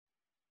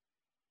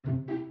The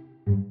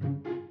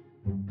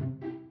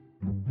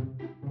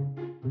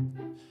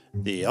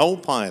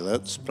Old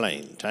Pilot's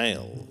Plain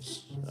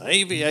Tales.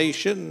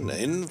 Aviation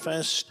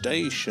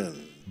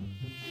Infestation.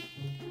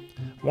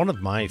 One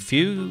of my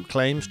few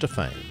claims to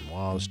fame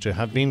was to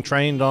have been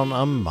trained on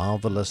a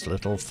marvellous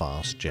little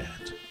fast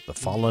jet, the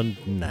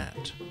Folland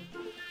Gnat.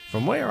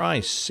 From where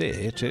I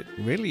sit, it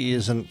really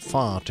isn't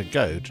far to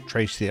go to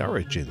trace the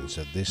origins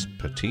of this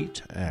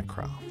petite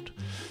aircraft.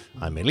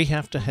 I merely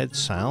have to head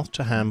south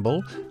to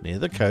Hamble, near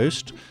the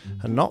coast,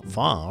 and not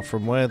far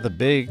from where the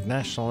big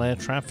National Air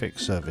Traffic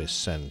Service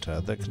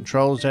Centre that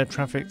controls air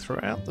traffic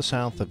throughout the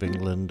south of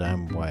England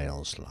and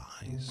Wales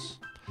lies.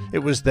 It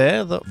was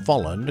there that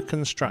Folland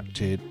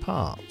constructed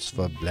parts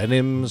for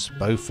Blenheims,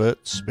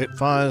 Beauforts,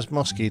 Spitfires,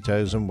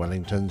 Mosquitoes and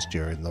Wellingtons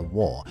during the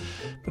war.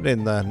 But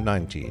in the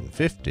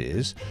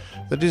 1950s,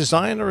 the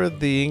designer of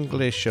the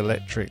English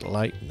Electric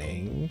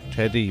Lightning,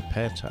 Teddy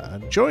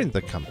Petter, joined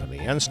the company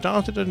and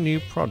started a new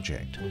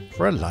project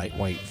for a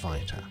lightweight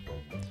fighter.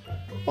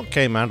 What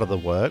came out of the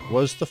work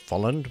was the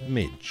Folland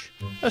Midge,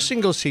 a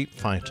single-seat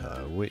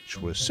fighter,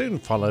 which was soon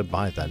followed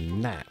by the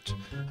Gnat,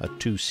 a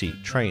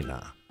two-seat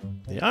trainer.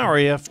 The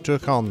RAF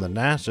took on the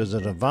Gnat as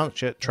an advanced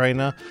jet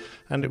trainer,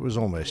 and it was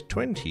almost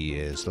 20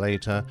 years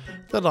later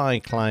that I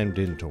climbed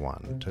into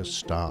one to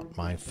start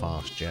my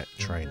fast jet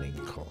training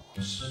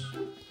course.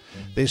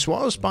 This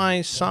was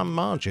by some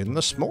margin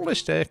the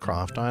smallest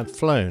aircraft I had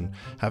flown,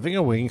 having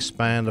a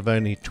wingspan of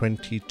only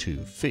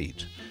 22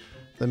 feet.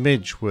 The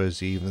Midge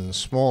was even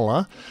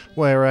smaller,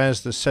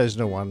 whereas the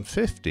Cessna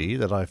 150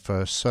 that I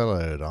first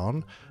soloed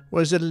on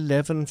was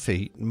 11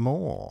 feet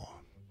more.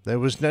 There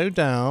was no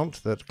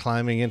doubt that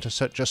climbing into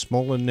such a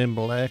small and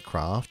nimble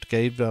aircraft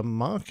gave a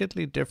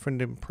markedly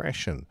different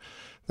impression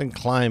than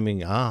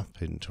climbing up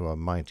into a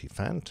mighty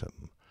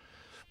Phantom.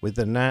 With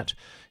the Gnat,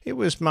 it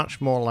was much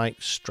more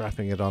like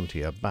strapping it onto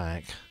your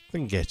back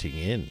than getting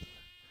in.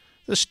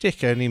 The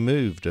stick only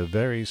moved a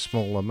very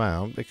small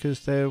amount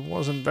because there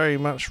wasn't very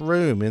much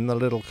room in the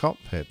little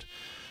cockpit,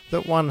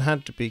 that one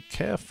had to be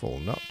careful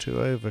not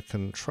to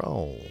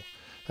over-control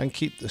and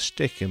keep the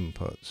stick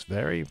inputs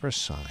very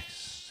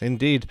precise.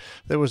 Indeed,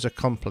 there was a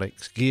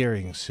complex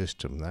gearing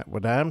system that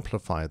would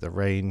amplify the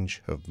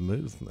range of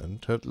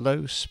movement at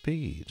low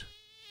speed.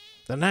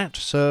 The Gnat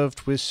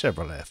served with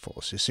several air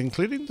forces,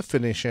 including the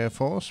Finnish Air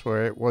Force,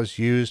 where it was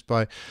used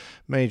by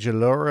Major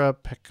Laura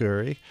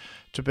Pekuri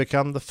to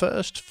become the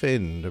first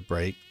Finn to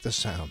break the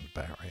sound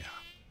barrier.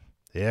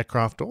 The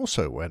aircraft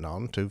also went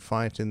on to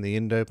fight in the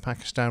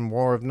Indo-Pakistan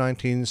War of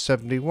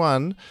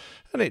 1971,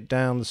 and it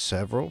downed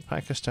several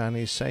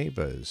Pakistani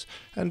Sabres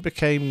and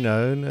became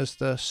known as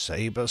the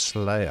Sabre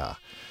Slayer,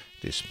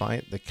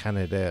 despite the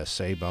Canadair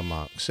Sabre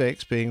Mark VI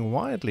being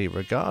widely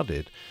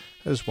regarded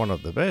as one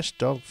of the best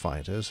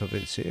dogfighters of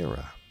its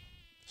era.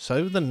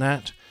 So the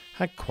Gnat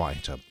had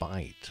quite a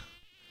bite.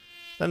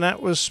 The Gnat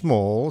was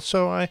small,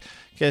 so I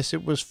guess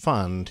it was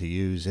fun to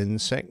use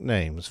insect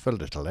names for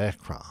little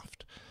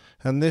aircraft,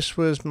 and this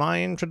was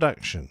my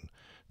introduction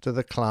to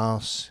the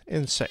class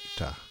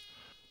Insecta,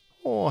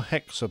 or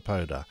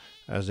Hexapoda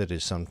as it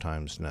is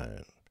sometimes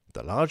known,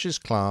 the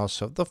largest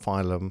class of the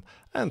phylum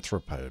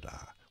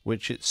Arthropoda,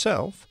 which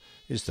itself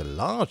is the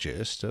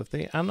largest of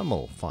the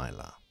animal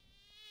phyla.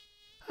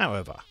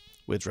 However,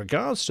 with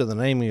regards to the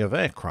naming of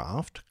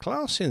aircraft,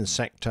 class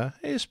Insecta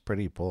is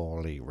pretty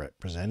poorly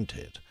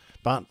represented.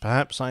 But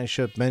perhaps I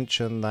should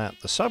mention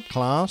that the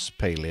subclass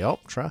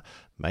Paleoptera,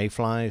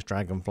 mayflies,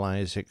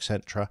 dragonflies,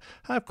 etc.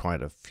 have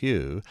quite a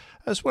few,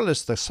 as well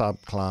as the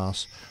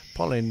subclass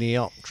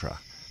Polyneoptera,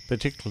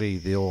 particularly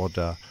the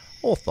order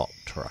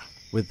Orthoptera,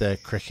 with their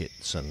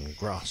crickets and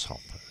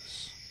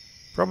grasshoppers.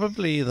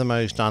 Probably the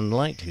most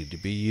unlikely to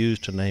be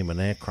used to name an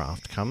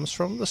aircraft comes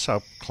from the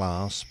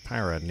subclass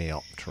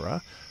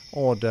Paraneoptera,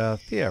 order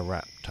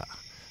Theoraptor,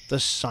 the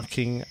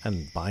sucking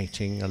and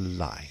biting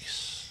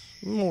lice.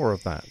 More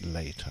of that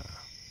later.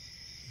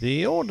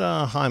 The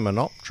order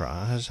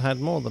Hymenoptera has had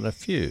more than a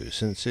few,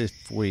 since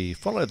if we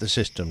follow the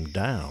system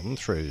down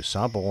through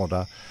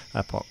suborder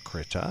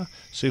Apocrita,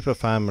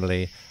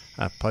 superfamily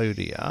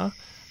Apodia,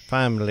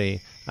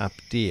 family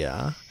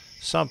Apdia,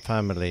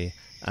 subfamily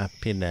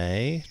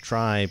Apinae,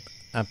 tribe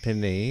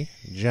Apini,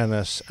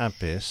 genus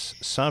Apis,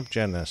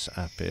 subgenus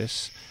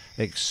Apis,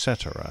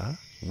 etc.,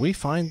 we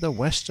find the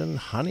western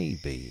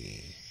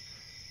honeybee.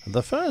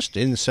 The first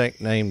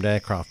insect-named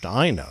aircraft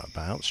I know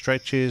about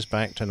stretches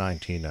back to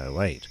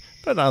 1908,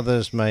 but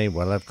others may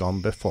well have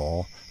gone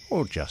before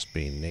or just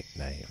been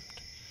nicknamed.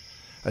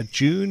 A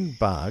June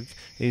bug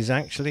is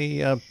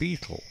actually a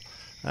beetle,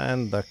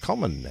 and the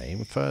common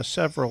name for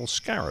several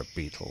scarab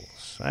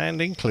beetles,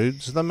 and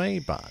includes the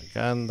maybug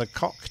and the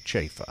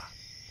cockchafer.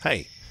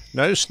 Hey,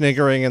 no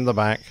sniggering in the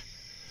back.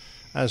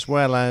 As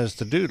well as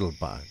the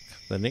doodlebug,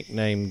 the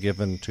nickname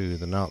given to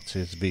the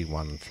Nazis'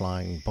 V-1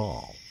 Flying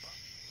Bob.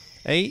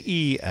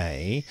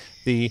 AEA,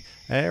 the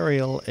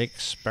Aerial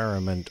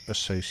Experiment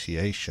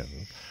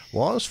Association,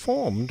 was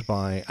formed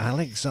by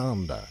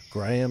Alexander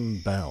Graham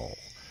Bell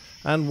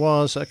and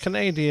was a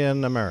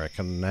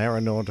Canadian-American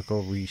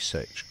aeronautical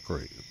research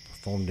group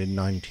formed in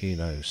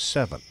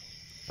 1907.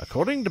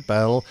 According to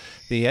Bell,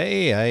 the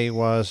AEA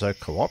was a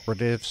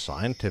cooperative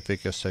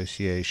scientific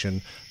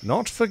association,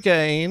 not for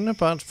gain,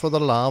 but for the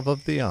love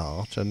of the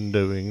art and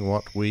doing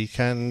what we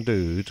can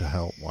do to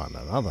help one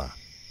another.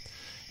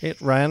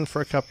 It ran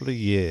for a couple of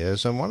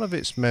years, and one of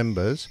its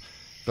members,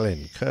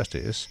 Glenn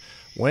Curtiss,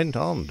 went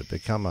on to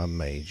become a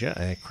major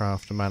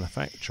aircraft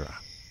manufacturer.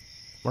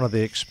 One of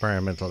the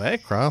experimental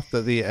aircraft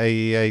that the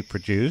AEA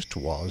produced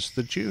was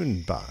the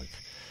June bug,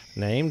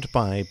 named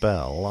by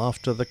Bell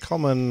after the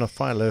common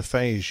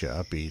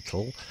Phylophasia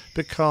beetle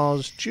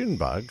because June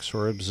bugs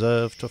were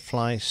observed to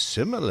fly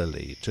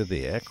similarly to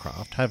the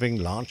aircraft,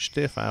 having large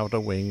stiff outer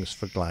wings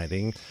for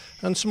gliding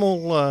and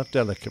small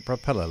delicate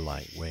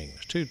propeller-like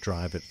wings to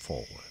drive it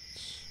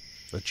forwards.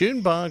 The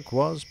June bug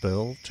was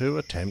built to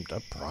attempt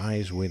a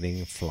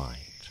prize-winning flight.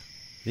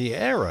 The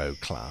Aero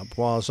Club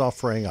was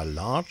offering a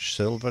large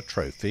silver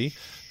trophy,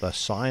 the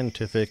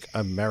Scientific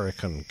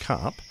American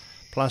Cup,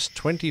 plus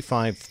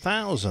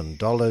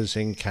 $25,000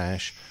 in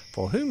cash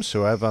for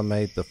whomsoever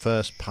made the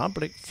first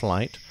public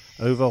flight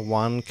over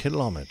 1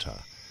 kilometre,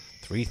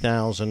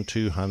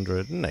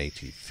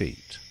 3,280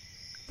 feet.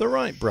 The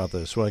Wright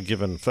brothers were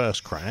given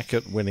first crack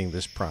at winning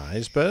this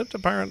prize, but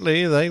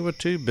apparently they were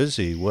too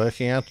busy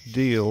working out a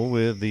deal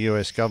with the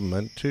US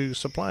government to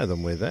supply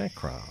them with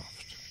aircraft.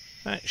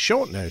 At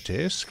short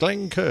notice,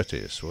 Glenn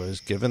Curtiss was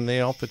given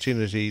the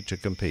opportunity to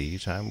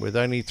compete, and with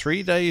only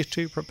 3 days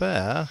to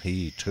prepare,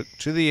 he took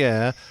to the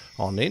air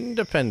on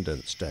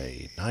Independence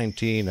Day,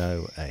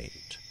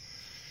 1908.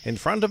 In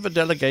front of a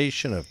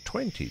delegation of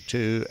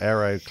 22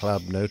 Aero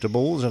Club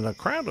notables and a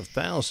crowd of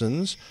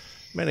thousands,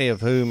 many of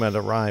whom had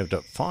arrived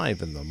at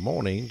 5 in the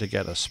morning to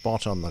get a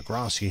spot on the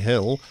grassy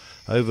hill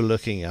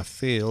overlooking a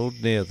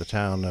field near the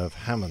town of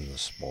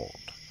Hammondsport.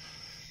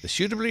 The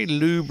suitably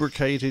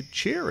lubricated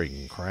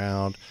cheering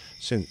crowd,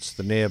 since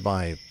the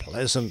nearby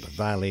Pleasant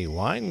Valley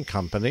Wine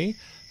Company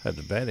had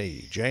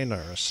very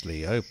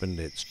generously opened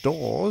its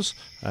doors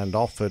and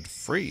offered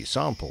free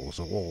samples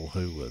to all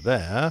who were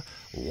there,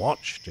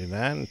 watched in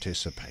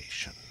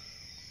anticipation.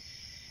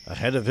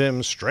 Ahead of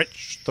him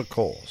stretched the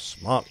course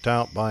marked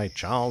out by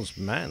Charles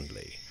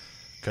Manley.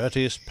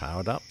 Curtiss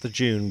powered up the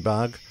June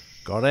bug,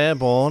 got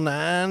airborne,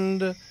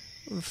 and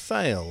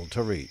failed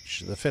to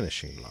reach the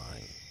finishing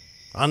line.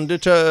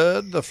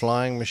 Undeterred, the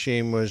flying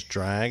machine was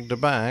dragged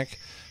back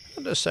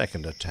and a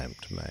second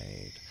attempt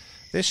made.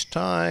 This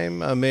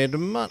time, amid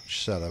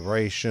much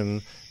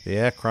celebration, the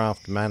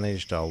aircraft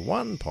managed a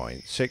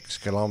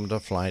 1.6-kilometre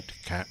flight,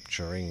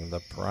 capturing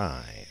the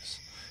prize.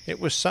 It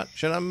was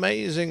such an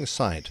amazing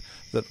sight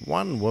that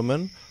one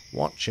woman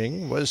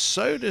watching was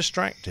so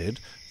distracted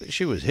that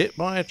she was hit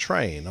by a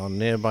train on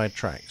nearby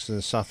tracks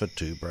and suffered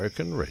 2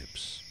 broken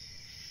ribs.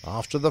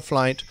 After the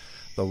flight,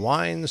 the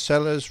wine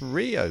cellars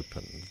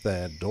reopened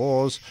their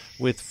doors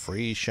with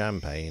free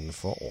champagne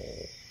for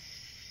all.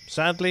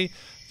 Sadly,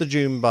 the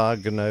June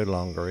bug no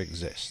longer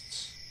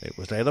exists. It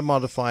was later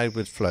modified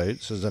with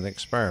floats as an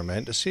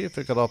experiment to see if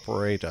it could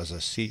operate as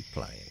a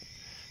seaplane.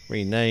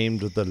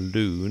 Renamed the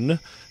Loon,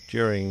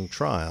 during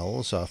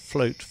trials a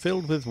float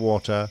filled with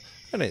water,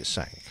 and it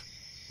sank.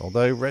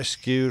 Although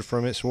rescued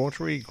from its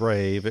watery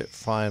grave, it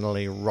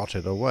finally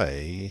rotted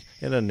away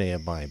in a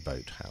nearby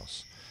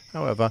boathouse.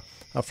 However,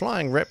 a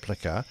flying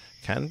replica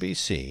can be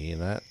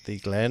seen at the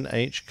Glenn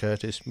H.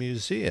 Curtiss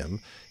Museum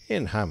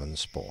in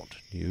Hammondsport,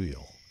 New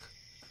York.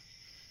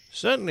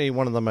 Certainly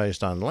one of the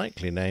most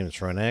unlikely names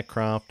for an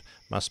aircraft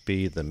must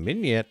be the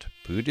Mignette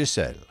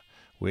Pudicelle,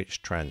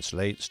 which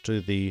translates to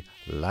the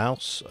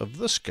louse of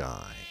the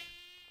sky.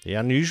 The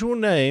unusual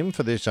name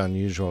for this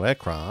unusual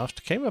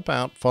aircraft came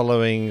about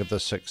following the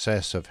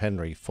success of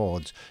Henry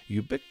Ford's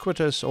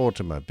ubiquitous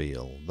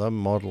automobile, the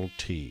Model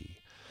T.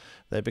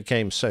 They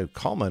became so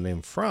common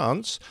in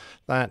France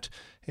that,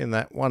 in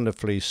that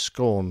wonderfully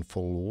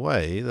scornful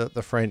way that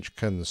the French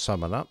can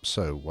summon up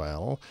so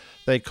well,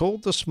 they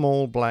called the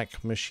small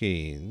black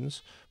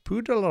machines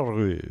Pou de la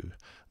rue,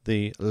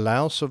 the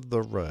louse of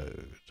the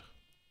road.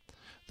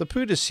 The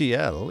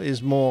Pudiciel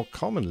is more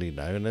commonly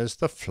known as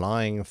the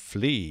Flying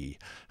Flea,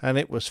 and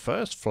it was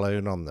first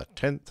flown on the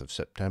 10th of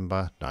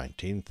September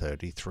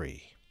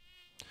 1933.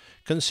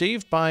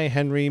 Conceived by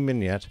Henry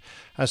Mignette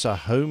as a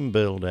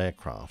home-build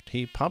aircraft,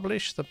 he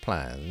published the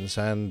plans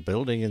and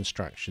building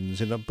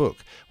instructions in a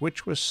book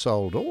which was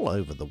sold all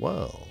over the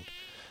world.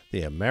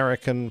 The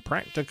American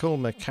Practical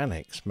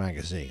Mechanics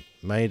magazine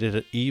made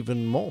it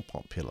even more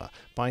popular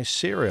by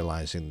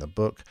serializing the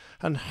book,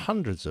 and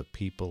hundreds of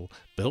people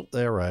built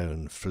their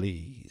own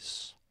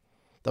fleas.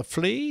 The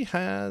Flea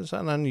has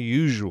an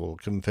unusual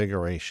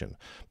configuration,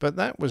 but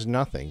that was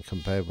nothing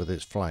compared with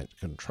its flight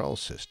control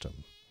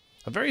system.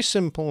 A very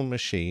simple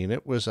machine,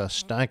 it was a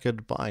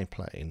staggered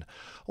biplane,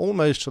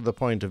 almost to the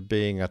point of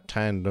being a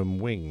tandem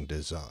wing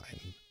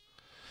design.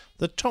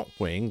 The top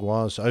wing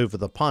was over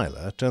the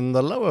pilot, and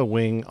the lower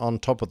wing on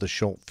top of the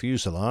short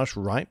fuselage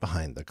right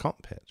behind the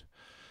cockpit.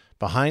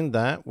 Behind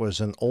that was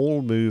an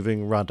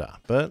all-moving rudder,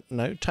 but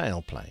no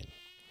tailplane.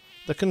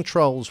 The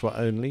controls were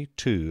only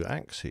 2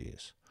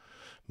 axes.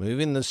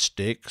 Moving the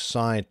stick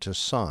side to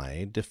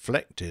side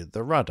deflected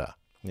the rudder.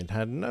 It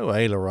had no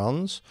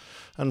ailerons,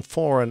 and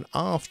fore and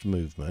aft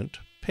movement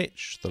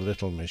pitched the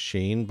little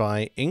machine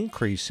by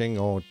increasing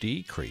or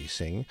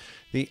decreasing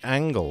the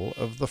angle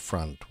of the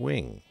front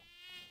wing.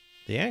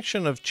 The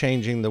action of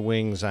changing the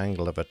wing's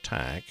angle of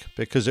attack,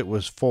 because it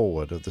was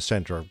forward of the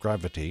centre of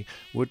gravity,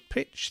 would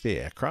pitch the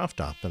aircraft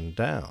up and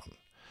down.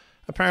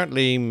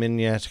 Apparently,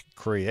 Mignette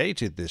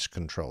created this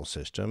control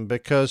system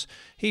because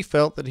he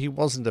felt that he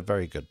wasn't a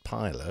very good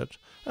pilot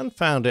and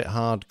found it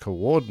hard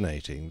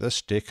coordinating the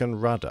stick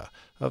and rudder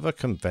of a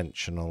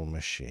conventional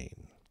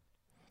machine.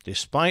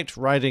 Despite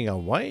riding a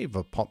wave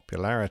of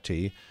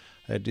popularity,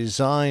 a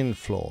design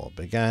flaw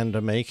began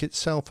to make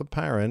itself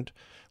apparent,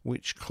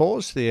 which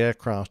caused the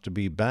aircraft to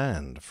be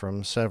banned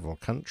from several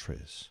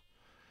countries.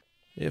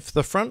 If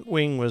the front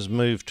wing was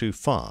moved too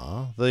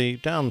far, the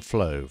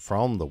downflow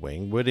from the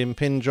wing would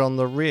impinge on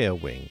the rear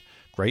wing,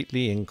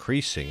 greatly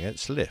increasing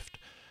its lift,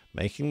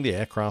 making the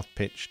aircraft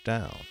pitch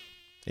down.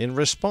 In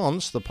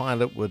response, the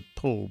pilot would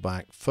pull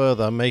back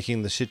further,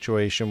 making the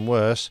situation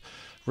worse,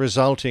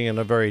 resulting in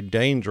a very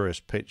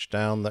dangerous pitch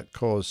down that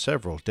caused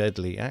several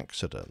deadly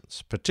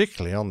accidents,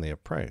 particularly on the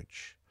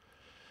approach.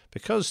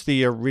 Because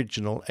the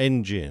original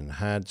engine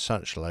had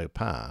such low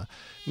power,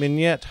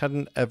 Mignette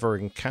hadn't ever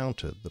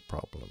encountered the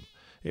problem.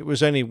 It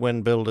was only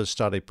when builders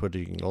started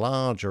putting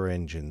larger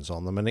engines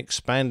on them and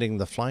expanding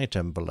the flight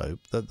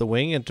envelope that the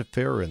wing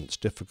interference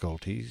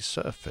difficulties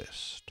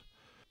surfaced.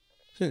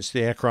 Since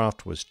the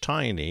aircraft was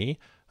tiny,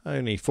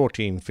 only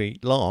 14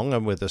 feet long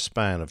and with a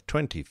span of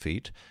 20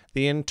 feet,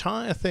 the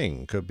entire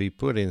thing could be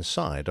put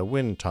inside a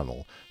wind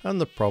tunnel,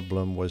 and the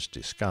problem was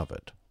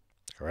discovered.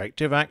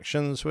 Corrective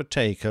actions were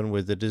taken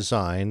with the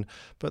design,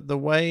 but the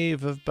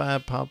wave of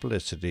bad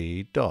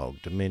publicity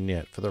dogged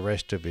Mignette for the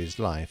rest of his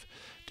life,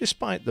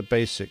 despite the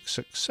basic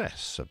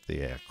success of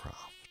the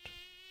aircraft.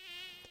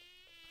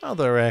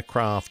 Other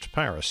aircraft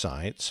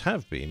parasites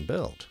have been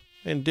built.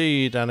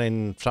 Indeed, an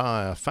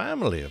entire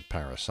family of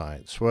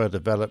parasites were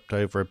developed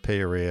over a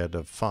period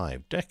of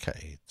 5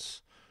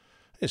 decades.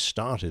 It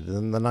started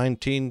in the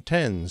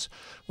 1910s,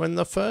 when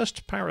the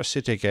first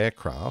parasitic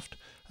aircraft,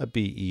 a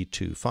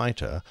BE-2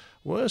 fighter,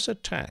 was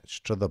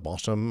attached to the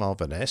bottom of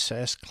an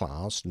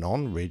SS-class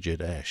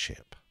non-rigid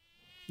airship.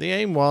 The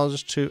aim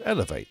was to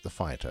elevate the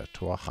fighter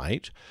to a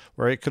height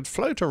where it could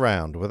float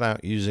around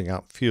without using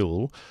up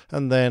fuel,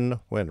 and then,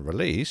 when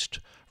released,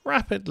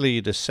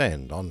 rapidly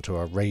descend onto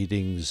a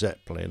raiding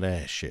Zeppelin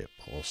airship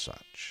or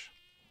such.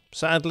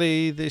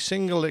 Sadly, the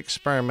single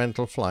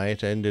experimental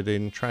flight ended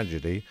in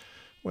tragedy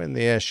when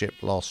the airship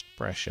lost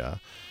pressure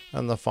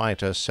and the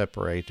fighter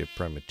separated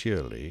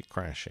prematurely,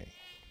 crashing.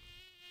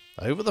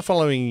 Over the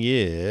following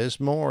years,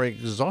 more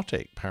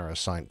exotic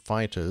parasite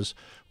fighters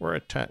were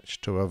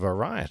attached to a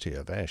variety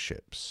of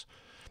airships.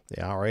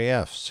 The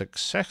RAF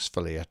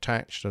successfully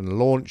attached and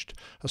launched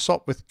a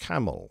Sopwith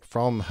Camel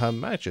from Her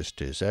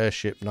Majesty's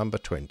Airship No.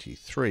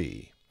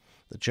 23.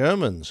 The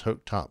Germans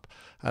hooked up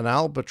an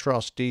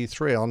Albatros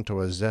D3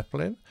 onto a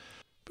Zeppelin,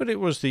 but it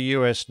was the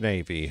US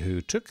Navy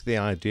who took the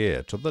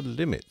idea to the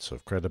limits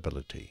of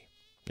credibility.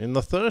 In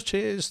the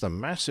 30s, the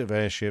massive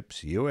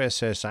airships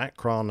USS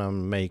Akron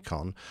and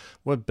Macon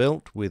were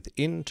built with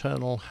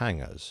internal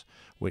hangars,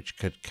 which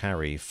could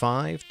carry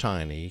 5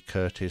 tiny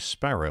Curtiss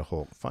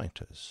Sparrowhawk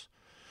fighters.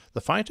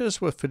 The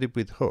fighters were fitted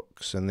with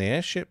hooks, and the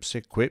airships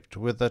equipped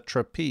with a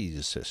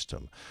trapeze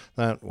system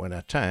that, when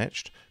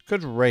attached,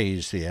 could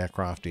raise the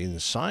aircraft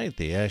inside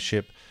the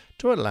airship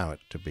to allow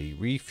it to be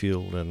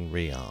refueled and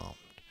rearmed.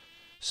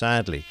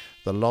 Sadly,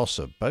 the loss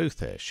of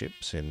both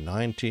airships in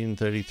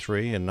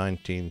 1933 and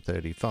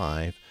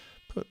 1935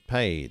 put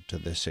paid to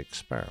this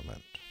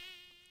experiment.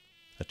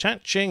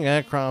 Attaching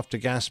aircraft to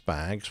gas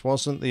bags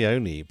wasn't the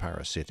only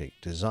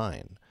parasitic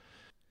design.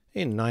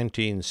 In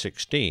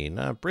 1916,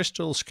 a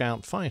Bristol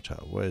Scout fighter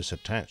was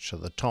attached to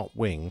the top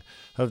wing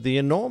of the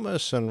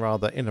enormous and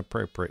rather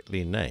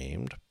inappropriately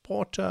named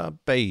Porter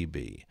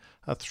Baby,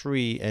 a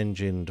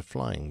 3-engined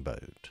flying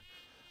boat.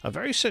 A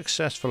very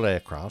successful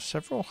aircraft,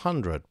 several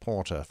hundred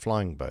Porter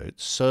flying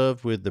boats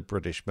served with the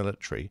British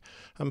military,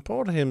 and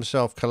Porter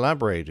himself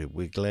collaborated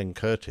with Glenn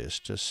Curtiss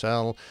to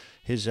sell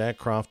his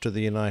aircraft to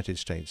the United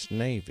States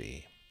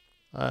Navy.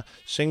 A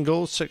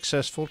single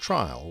successful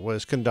trial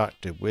was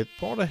conducted with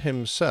Porter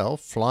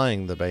himself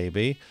flying the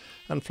Baby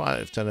and Flight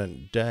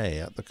Lieutenant Day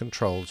at the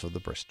controls of the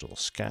Bristol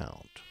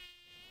Scout.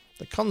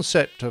 The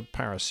concept of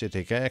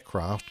parasitic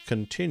aircraft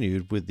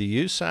continued with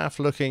the USAF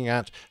looking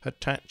at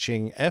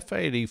attaching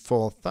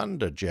F-84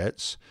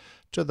 Thunderjets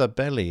to the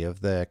belly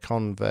of their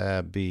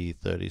Convair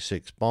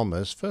B-36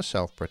 bombers for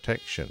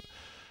self-protection,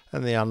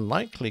 and the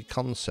unlikely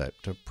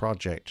concept of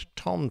Project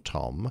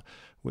Tom-Tom,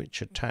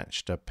 which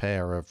attached a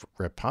pair of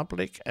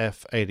Republic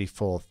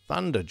F-84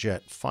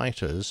 Thunderjet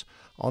fighters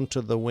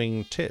onto the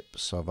wing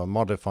tips of a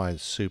modified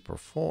Super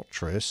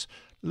Fortress,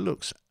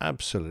 looks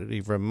absolutely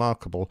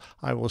remarkable.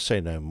 I will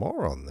say no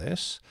more on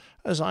this,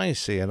 as I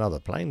see another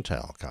plane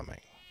tale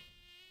coming.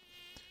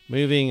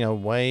 Moving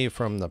away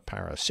from the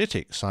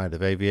parasitic side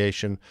of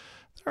aviation,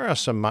 There are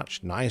some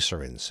much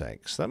nicer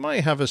insects that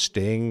may have a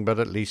sting, but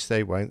at least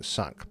they won't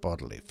suck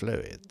bodily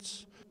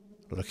fluids.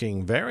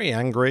 Looking very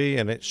angry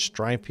in its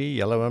stripy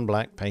yellow and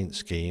black paint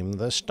scheme,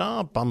 the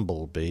star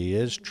bumblebee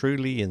is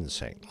truly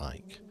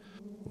insect-like.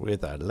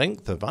 With a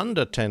length of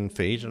under 10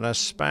 feet and a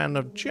span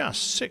of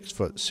just 6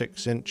 foot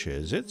 6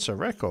 inches, it's a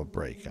record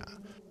breaker.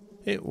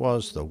 It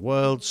was the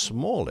world's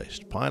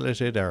smallest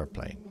piloted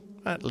aeroplane,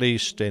 at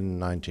least in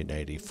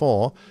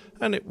 1984,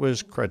 and it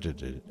was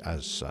credited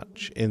as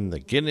such in the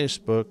Guinness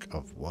Book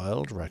of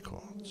World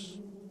Records.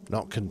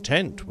 Not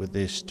content with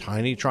this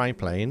tiny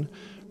triplane,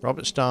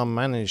 Robert Starr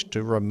managed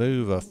to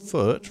remove a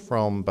foot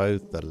from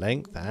both the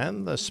length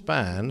and the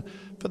span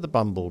for the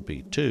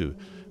Bumblebee 2,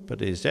 but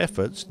his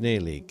efforts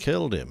nearly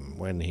killed him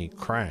when he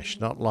crashed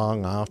not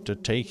long after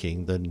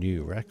taking the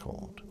new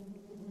record.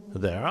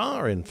 There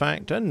are, in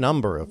fact, a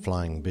number of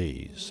flying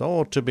bees,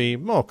 or to be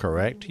more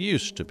correct,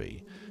 used to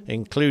be,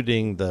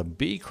 including the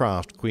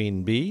Beecraft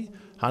Queen Bee,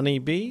 Honey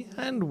Bee,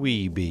 and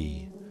Wee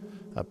Bee.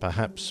 A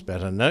perhaps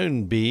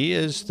better-known bee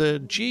is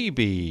the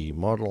GB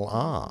Model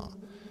R.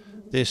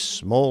 This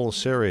small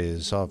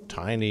series of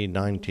tiny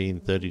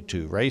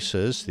 1932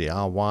 racers, the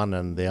R1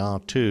 and the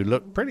R2,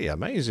 look pretty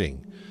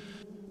amazing.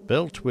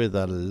 Built with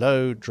a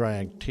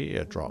low-drag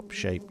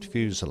teardrop-shaped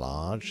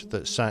fuselage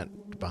that sat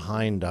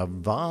behind a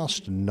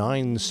vast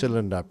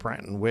 9-cylinder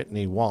Pratt &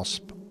 Whitney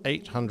Wasp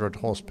 800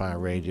 horsepower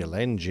radial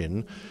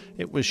engine,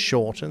 it was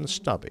short and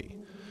stubby.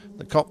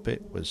 The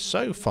cockpit was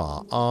so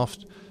far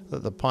aft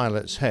that the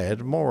pilot's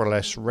head more or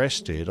less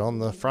rested on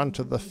the front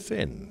of the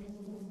fin.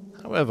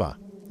 However,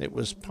 it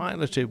was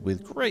piloted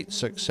with great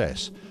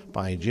success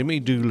by Jimmy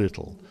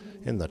Doolittle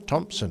in the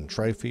Thompson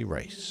Trophy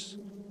race.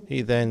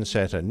 He then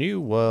set a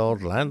new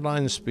world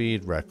landline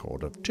speed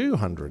record of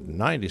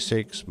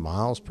 296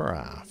 miles per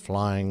hour,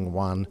 flying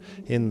one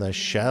in the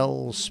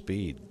Shell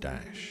Speed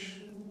Dash.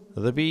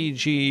 The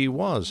BGE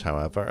was,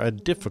 however, a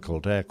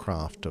difficult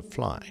aircraft to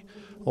fly,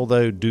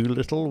 although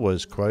Doolittle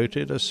was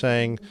quoted as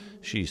saying,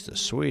 "She's the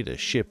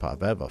sweetest ship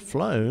I've ever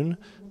flown."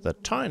 The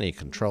tiny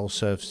control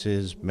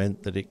surfaces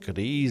meant that it could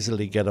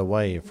easily get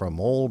away from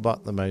all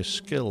but the most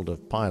skilled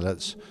of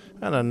pilots,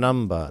 and a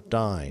number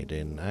died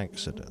in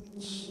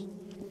accidents.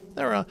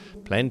 There are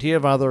plenty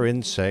of other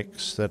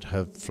insects that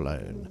have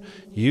flown,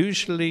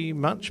 usually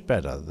much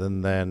better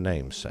than their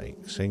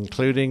namesakes,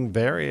 including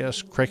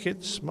various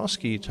crickets,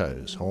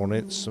 mosquitoes,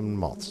 hornets, and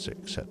moths,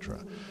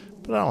 etc.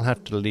 But I'll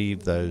have to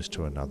leave those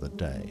to another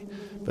day.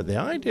 But the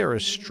idea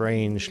of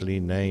strangely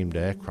named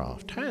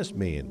aircraft has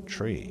me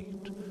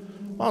intrigued.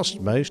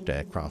 Whilst most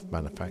aircraft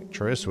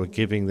manufacturers were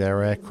giving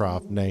their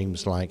aircraft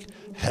names like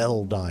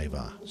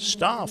Helldiver,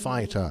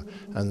 Starfighter,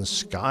 and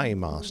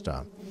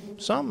Skymaster,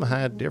 some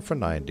had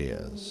different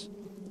ideas.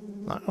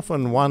 I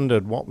often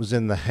wondered what was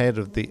in the head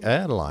of the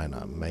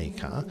airliner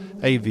maker,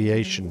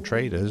 Aviation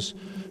Traders,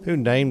 who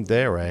named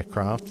their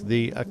aircraft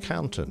the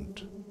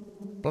Accountant.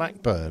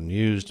 Blackburn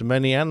used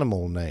many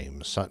animal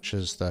names such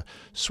as the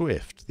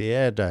Swift, the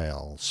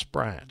Airedale,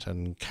 Sprat,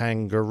 and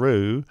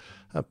Kangaroo,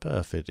 a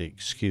perfect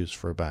excuse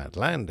for a bad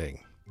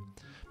landing.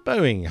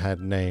 Boeing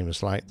had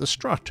names like the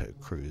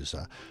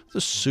Stratocruiser,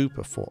 the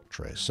Super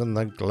Fortress, and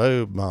the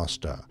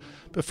Globemaster,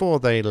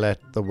 before they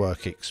let the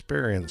work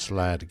experience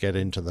lad get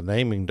into the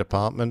naming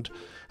department,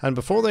 and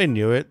before they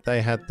knew it,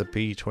 they had the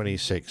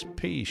P-26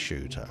 pea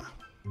shooter.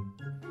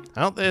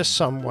 Out there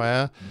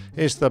somewhere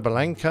is the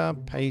Blanca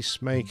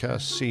Pacemaker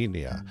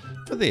Senior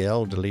for the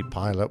elderly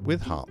pilot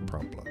with heart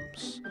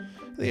problems.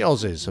 The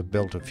Aussies have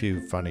built a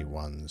few funny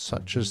ones,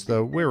 such as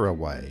the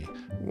Wirraway,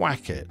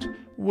 Wacket,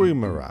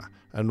 Woomera,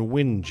 and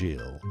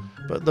Windgill,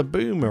 but the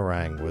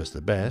Boomerang was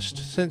the best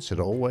since it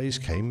always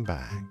came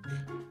back.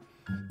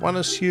 One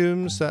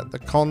assumes that the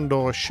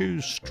Condor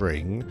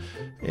shoestring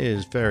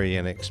is very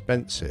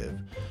inexpensive,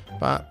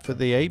 but for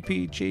the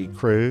APG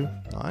crew,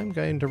 I'm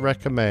going to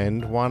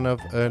recommend one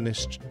of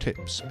Ernest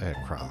Tipp's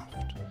aircraft,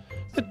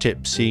 the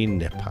Tipsy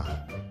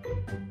Nipper.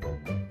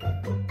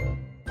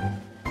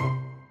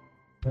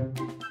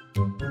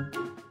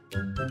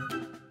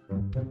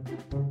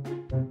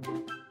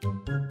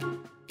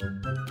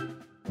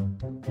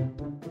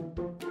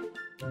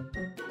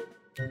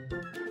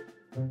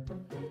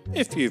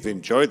 If you've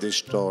enjoyed this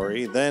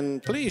story, then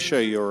please show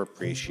your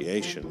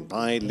appreciation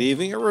by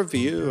leaving a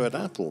review at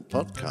Apple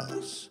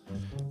Podcasts.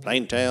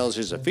 Plain Tales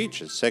is a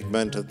featured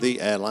segment of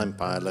the Airline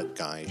Pilot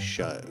Guy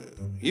show.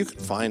 You can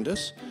find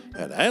us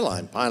at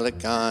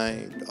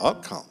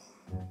airlinepilotguy.com.